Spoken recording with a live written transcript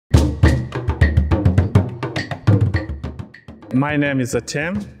My name is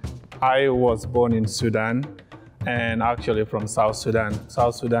Atem. I was born in Sudan and actually from South Sudan.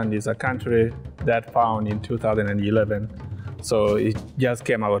 South Sudan is a country that found in 2011. So it just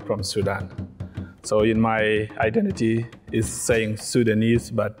came out from Sudan. So in my identity is saying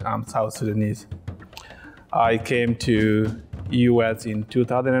Sudanese, but I'm South Sudanese. I came to US in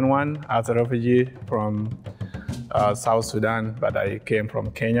 2001 as a refugee from South Sudan, but I came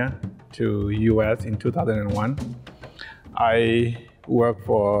from Kenya to US in 2001. I work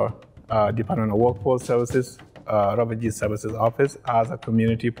for Department of Workforce Services, Refugee Services Office as a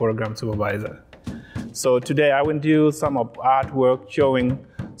community program supervisor. So today I will do some of artwork showing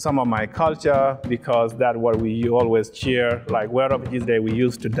some of my culture because that's what we always cheer. Like World Refugees Day, we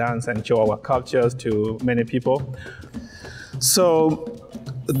used to dance and show our cultures to many people. So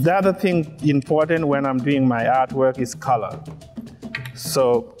the other thing important when I'm doing my artwork is color.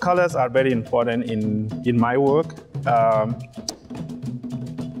 So colors are very important in my work.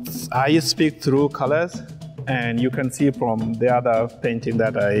 I speak through colors, and you can see from the other painting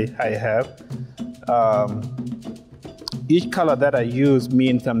that I have. Each color that I use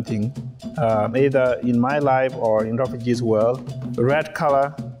means something, either in my life or in refugees' world. Red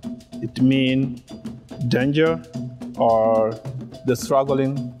color, it means danger or the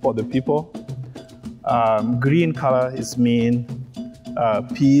struggling for the people. Green color is mean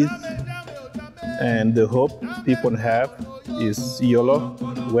peace and the hope people have is yellow.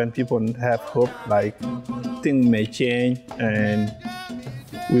 When people have hope, like things may change and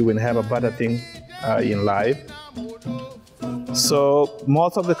we will have a better thing in life. So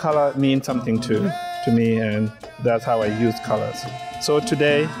most of the color means something to me, and that's how I use colors. So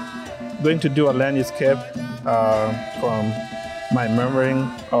today, I'm going to do a landscape from my memory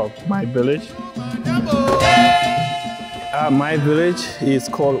of my village. My village is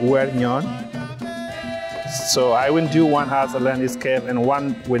called Wernyon. So I will do one as a landscape and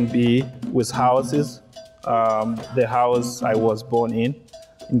one will be with houses. The house I was born in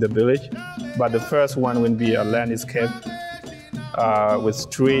the village. But the first one will be a landscape with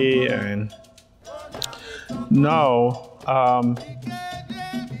tree. And now our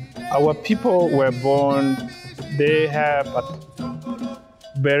people were born, they have a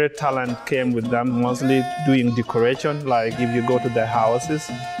very talent came with them, mostly doing decoration. Like if you go to their houses,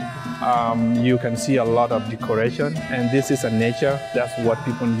 you can see a lot of decoration, and this is a nature. That's what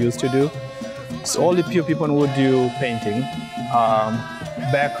people used to do. So only few people would do painting.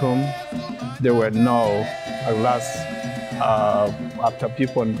 Back home, there were no, after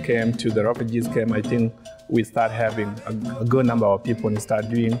people came to the refugees came, I think we start having a good number of people and start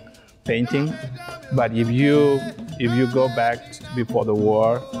doing painting. But if you go back before the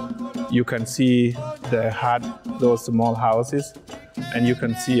war, you can see they had those small houses, and you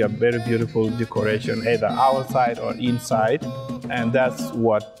can see a very beautiful decoration, either outside or inside, and that's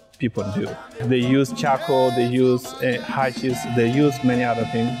what people do. They use charcoal, they use hashes, they use many other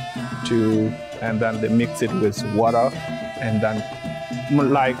things and then they mix it with water, and then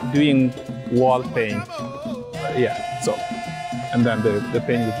like doing wall paint, yeah. So, and then they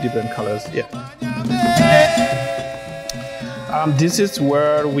paint with different colors, yeah. This is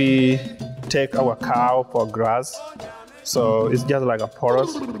where we take our cow for grass. So it's just like a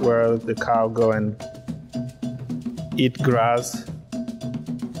forest where the cow go and eat grass.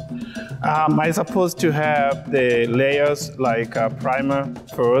 I'm supposed to have the layers like a primer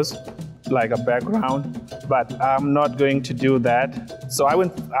first, like a background, but I'm not going to do that. So I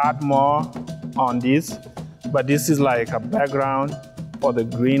will add more on this, but this is like a background for the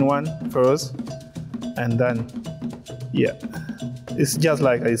green one first, and then, yeah, it's just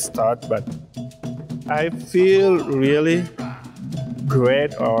like a start, but I feel really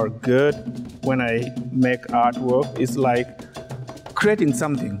great or good when I make artwork. It's like creating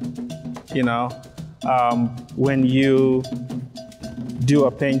something, you know. When you do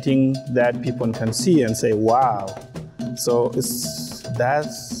a painting that people can see and say, wow. So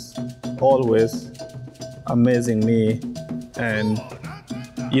that's always amazing me. And,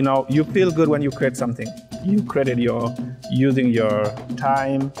 you know, you feel good when you create something. You created using your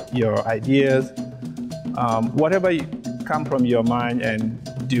time, your ideas, whatever come from your mind and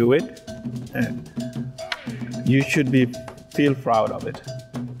do it, and you should feel proud of it.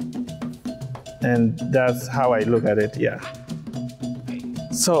 And that's how I look at it, yeah.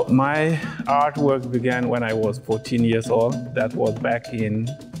 So my artwork began when I was 14 years old. That was back in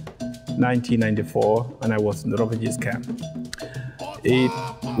 1994 when I was in the refugees camp. It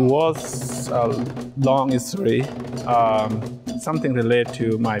was a long history, something related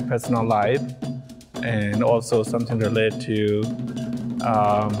to my personal life, and also something related to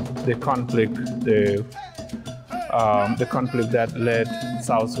the conflict, the the conflict that led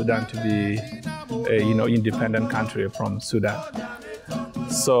South Sudan to be a independent country from Sudan.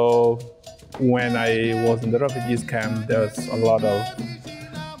 So when I was in the refugees camp, there's a lot of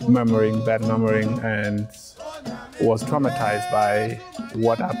bad memorying, and was traumatized by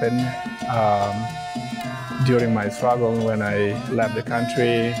what happened during my struggle when I left the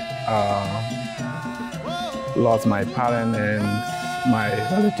country, lost my parent and my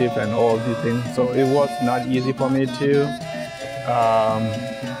relative and all these things. So it was not easy for me to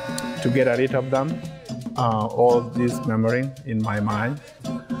get rid of them, all this memory in my mind.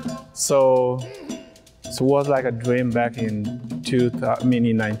 So it was like a dream back in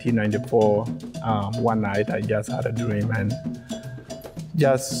 1994. One night I just had a dream, and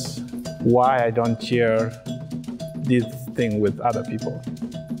just why I don't share this thing with other people.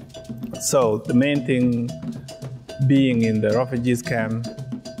 So the main thing being in the refugees camp,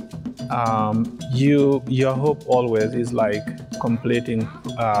 your hope always is like completing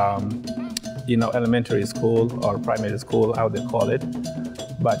elementary school or primary school, how they call it.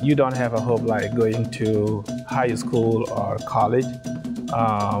 But you don't have a hope like going to high school or college.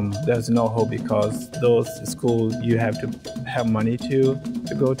 There's no hope because those schools you have to have money to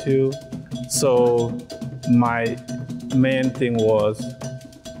go to. So my main thing was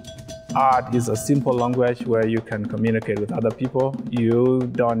art is a simple language where you can communicate with other people. You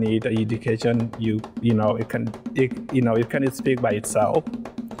don't need an education. It can speak by itself.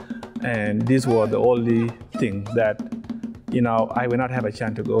 And this was the only thing that I will not have a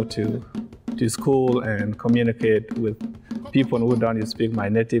chance to go to school and communicate with people who don't speak my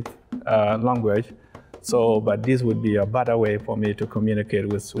native language. But this would be a better way for me to communicate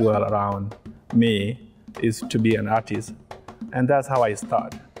with the world around me, is to be an artist. And that's how I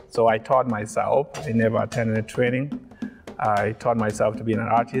started. So I taught myself. I never attended a training. I taught myself to be an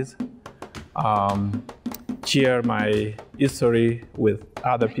artist, share my history with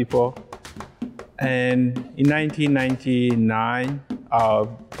other people. And in 1999,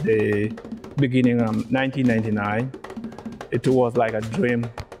 the beginning of 1999, it was like a dream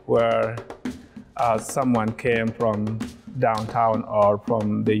where someone came from downtown or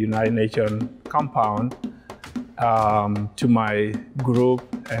from the United Nations compound to my group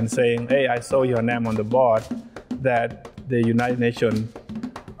and saying, hey, I saw your name on the board that the United Nations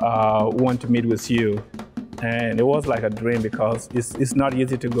want to meet with you. And it was like a dream because it's not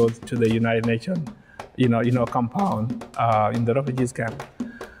easy to go to the United Nations, compound in the refugees camp.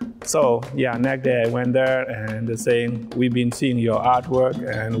 So yeah, next day I went there and they're saying, we've been seeing your artwork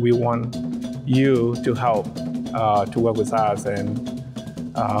and we want you to help to work with us, and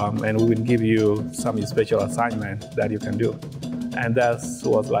we will give you some special assignment that you can do. And that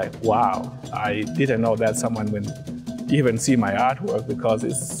was like, wow, I didn't know that someone would even see my artwork because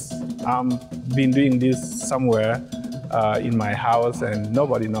I'm been doing this somewhere in my house and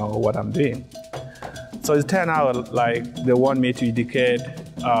nobody knows what I'm doing. So it turned out like they want me to educate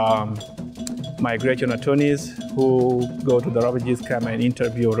migration attorneys who go to the refugees camp and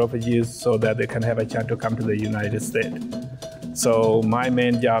interview refugees so that they can have a chance to come to the United States. So my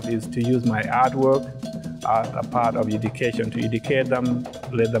main job is to use my artwork as a part of education, to educate them,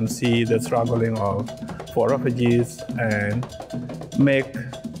 let them see the struggling for refugees, and make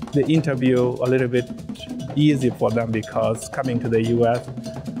the interview a little bit easy for them, because coming to the U.S.,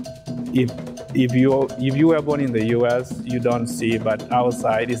 if you are born in the U.S., you don't see, but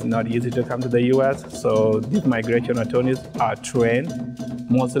outside it's not easy to come to the U.S. So these migration attorneys are trained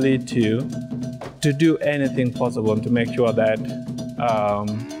mostly to do anything possible to make sure that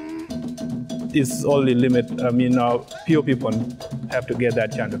it's only few people have to get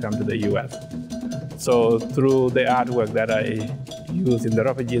that chance to come to the U.S. So through the artwork that I use in the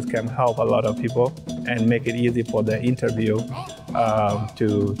refugees camp, help a lot of people and make it easy for the interview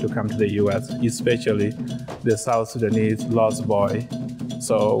to come to the U.S., especially the South Sudanese lost boy.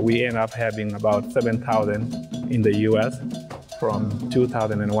 So we end up having about 7,000 in the U.S. from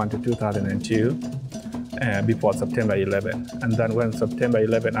 2001 to 2002 before September 11. And then when September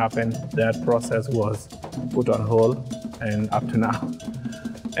 11 happened, that process was put on hold and up to now.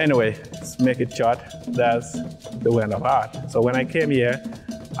 Anyway, let's make it short, that's the world of art. So when I came here,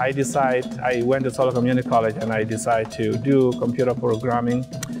 I went to Solo Community College and I decided to do computer programming.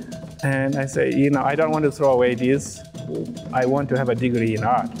 And I say, I don't want to throw away this. I want to have a degree in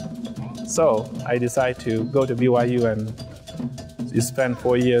art. So I decided to go to BYU and spend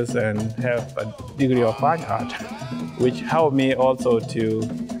 4 years and have a degree of fine art, which helped me also to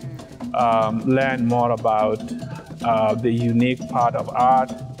learn more about the unique part of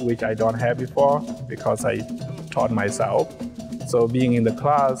art, which I don't have before because I taught myself. So being in the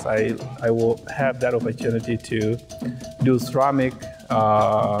class, I will have that opportunity to do ceramic,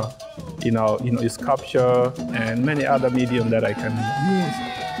 sculpture, and many other medium that I can use,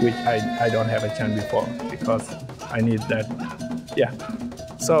 which I don't have a chance before because I need that. Yeah.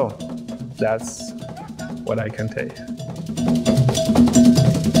 So that's what I can tell you.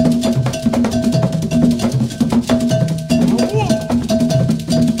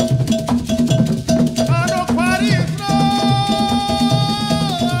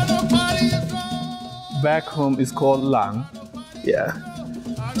 Back home is called Lang. Yeah.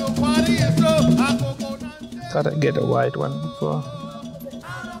 Thought I'd get a white one before.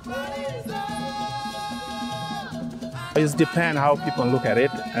 It depends how people look at it,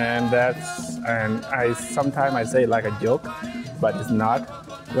 and I sometimes say like a joke, but it's not.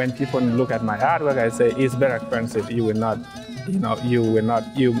 When people look at my artwork, I say it's very expensive. You may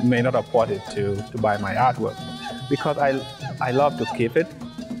not afford it to buy my artwork, because I love to keep it.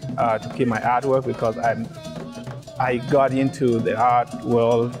 To keep my artwork, because I got into the art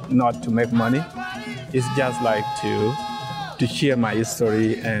world not to make money. It's just like to share my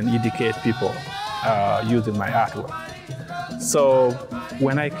history and educate people using my artwork. So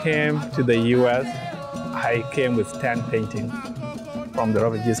when I came to the US, I came with 10 paintings from the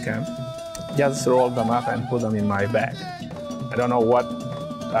refugees camp. Just rolled them up and put them in my bag. I don't know what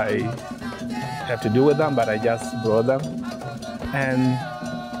I have to do with them, but I just brought them and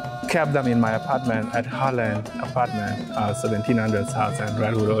kept them in my apartment at Holland apartment, 1700 South and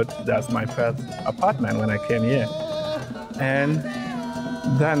Redwood Road. That's my first apartment when I came here. And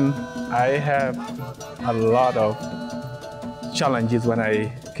then I have a lot of challenges when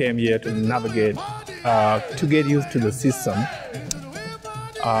I came here to navigate, to get used to the system.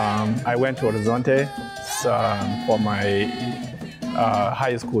 I went to Horizonte for my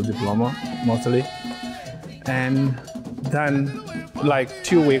high school diploma, mostly. And then like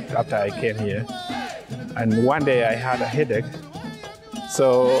 2 weeks after I came here, and one day I had a headache,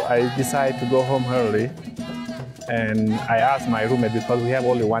 so I decided to go home early. And I asked my roommate, because we have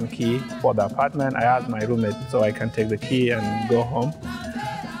only one key for the apartment, I asked my roommate so I can take the key and go home.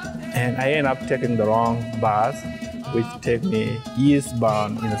 And I ended up taking the wrong bus, which take me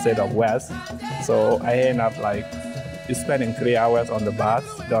eastbound instead of west. So I ended up like spending 3 hours on the bus,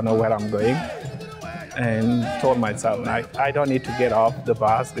 don't know where I'm going. And told myself, I don't need to get off the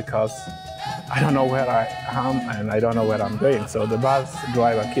bus because I don't know where I am and I don't know where I'm going. So the bus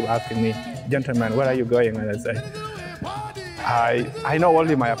driver keep asking me, "Gentlemen, where are you going?" And I say, I know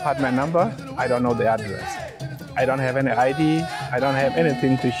only my apartment number, I don't know the address. I don't have any ID, I don't have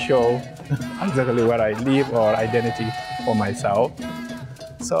anything to show exactly where I live or identity for myself.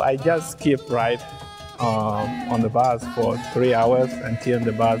 So I just keep right on the bus for 3 hours until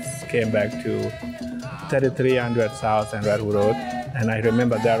the bus came back to 3300 South and Redwood Road. And I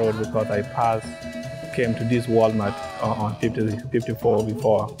remember that road because I came to this Walmart on 54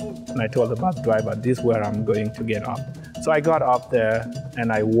 before. And I told the bus driver, this is where I'm going to get off. So I got off there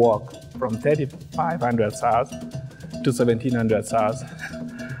and I walked from 3500 South to 1700 South.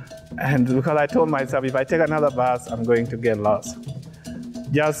 And because I told myself, if I take another bus, I'm going to get lost.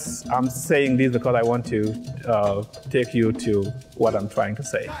 I'm saying this because I want to take you to what I'm trying to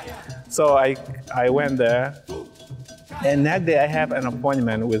say. So I went there, and that day I have an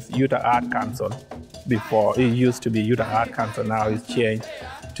appointment with Utah Art Council. Before, it used to be Utah Art Council, now it's changed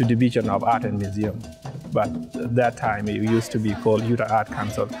to Division of Art and Museum. But at that time, it used to be called Utah Art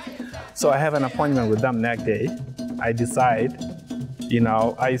Council. So I have an appointment with them next day. I decide,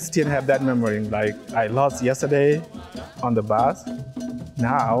 I still have that memory, like I lost yesterday on the bus.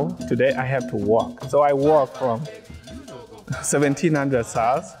 Now, today I have to walk. So I walk from 1700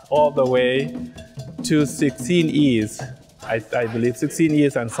 South all the way to 16 East, I believe 16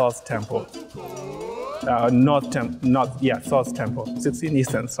 East and South Temple. South Temple. 16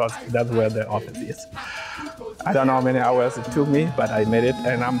 East and South, that's where the office is. I don't know how many hours it took me, but I made it,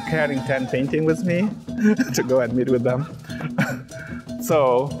 and I'm carrying 10 paintings with me to go and meet with them.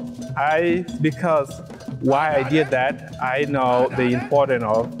 So why I did that, I know the importance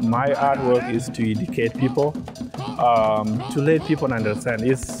of my artwork is to educate people, to let people understand.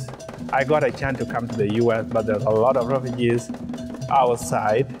 I got a chance to come to the US, but there's a lot of refugees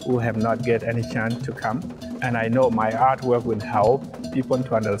outside who have not get any chance to come. And I know my artwork will help people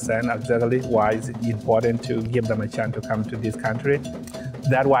to understand exactly why it's important to give them a chance to come to this country.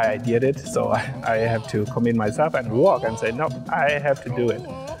 That's why I did it. So I have to commit myself and walk and say, no, I have to do it.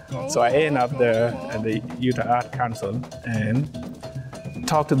 So I end up there at the Utah Art Council and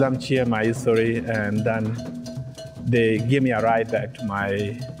talk to them, share my history, and then they give me a ride back to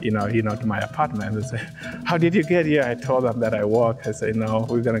my, to my apartment. They say, how did you get here? I told them that I walk. I said, no,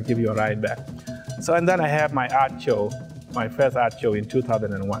 we're going to give you a ride back. So, and then I have my art show, my first art show in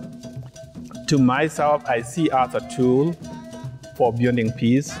 2001. To myself, I see art as a tool for building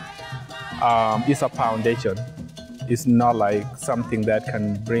peace. It's a foundation. It's not like something that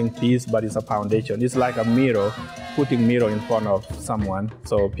can bring peace, but it's a foundation. It's like a mirror, putting mirror in front of someone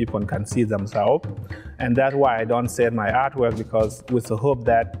so people can see themselves. And that's why I don't sell my artwork, because with the hope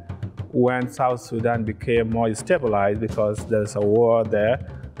that when South Sudan became more stabilized, because there's a war there,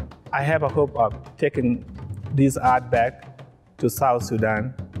 I have a hope of taking this art back to South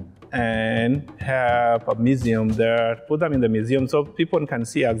Sudan and have a museum there, put them in the museum so people can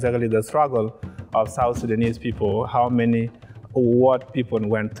see exactly the struggle of South Sudanese people, what people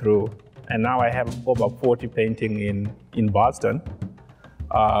went through. And now I have over 40 paintings in Boston.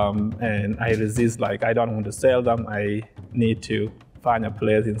 And I resist, like, I don't want to sell them. I need to find a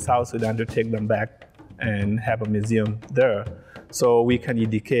place in South Sudan to take them back and have a museum there. So we can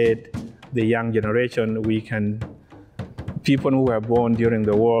educate the young generation. People who were born during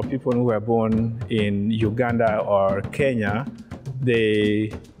the war, people who were born in Uganda or Kenya,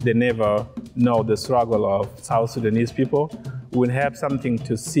 they never know the struggle of South Sudanese people. Will have something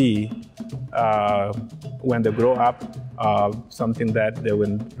to see when they grow up, something that they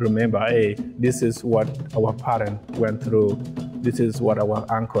will remember, hey, this is what our parents went through, this is what our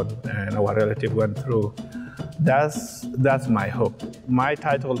uncle and our relative went through. That's my hope. My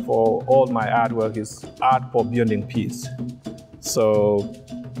title for all my artwork is Art for Building Peace. So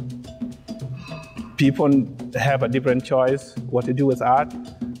people have a different choice what to do with art,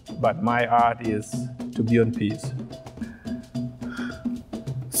 but my art is to build peace.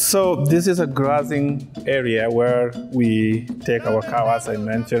 So this is a grazing area where we take our cow, as I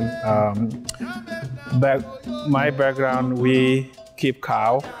mentioned. My background, we keep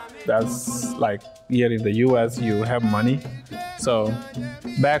cow. That's like here in the US, you have money. So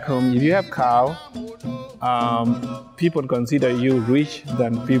back home, if you have cow, people consider you rich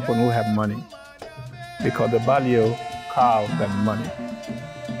than people who have money, because they value cow than money.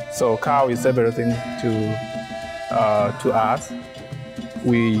 So cow is everything to us.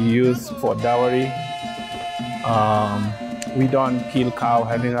 We use for dowry. We don't kill cow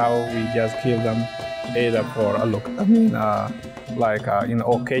anyhow. We just kill them either for a look. In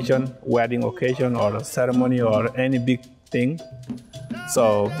occasion, wedding occasion, or a ceremony, or any big thing.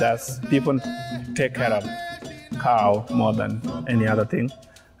 So that's, people take care of cow more than any other thing.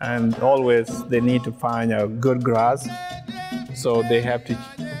 And always they need to find a good grass. So they have to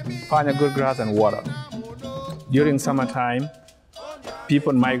find a good grass and water. During summertime,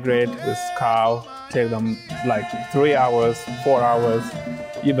 people migrate with cow, take them like 3 hours, 4 hours,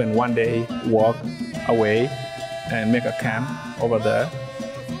 even one day walk away and make a camp over there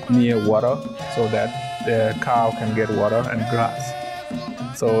near water so that the cow can get water and grass.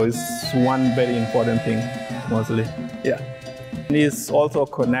 So it's one very important thing, mostly. Yeah. And it's also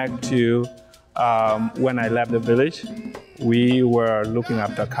connect to when I left the village, we were looking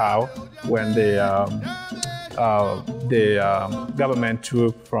after cow when the government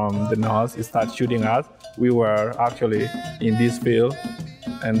troop from the north started shooting us. We were actually in this field,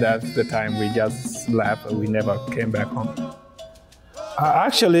 and that's the time we just left and we never came back home.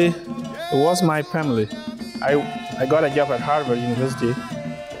 Actually, it was my family. I got a job at Harvard University,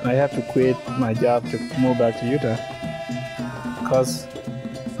 and I had to quit my job to move back to Utah, because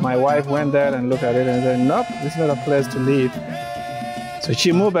my wife went there and looked at it and said, nope, it's not a place to live. So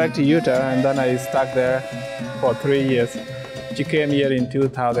she moved back to Utah, and then I stuck there for 3 years. She came here in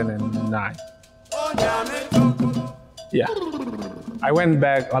 2009. Yeah. I went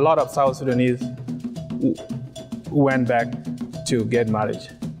back, a lot of South Sudanese went back to get married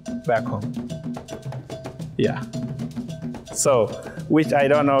back home. Yeah. So, which I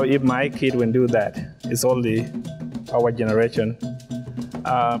don't know if my kid will do that. It's only our generation.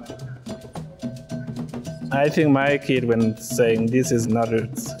 I think my kid, when saying this is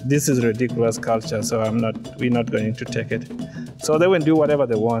ridiculous culture, so we're not going to take it. So they will do whatever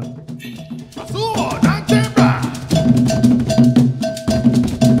they want.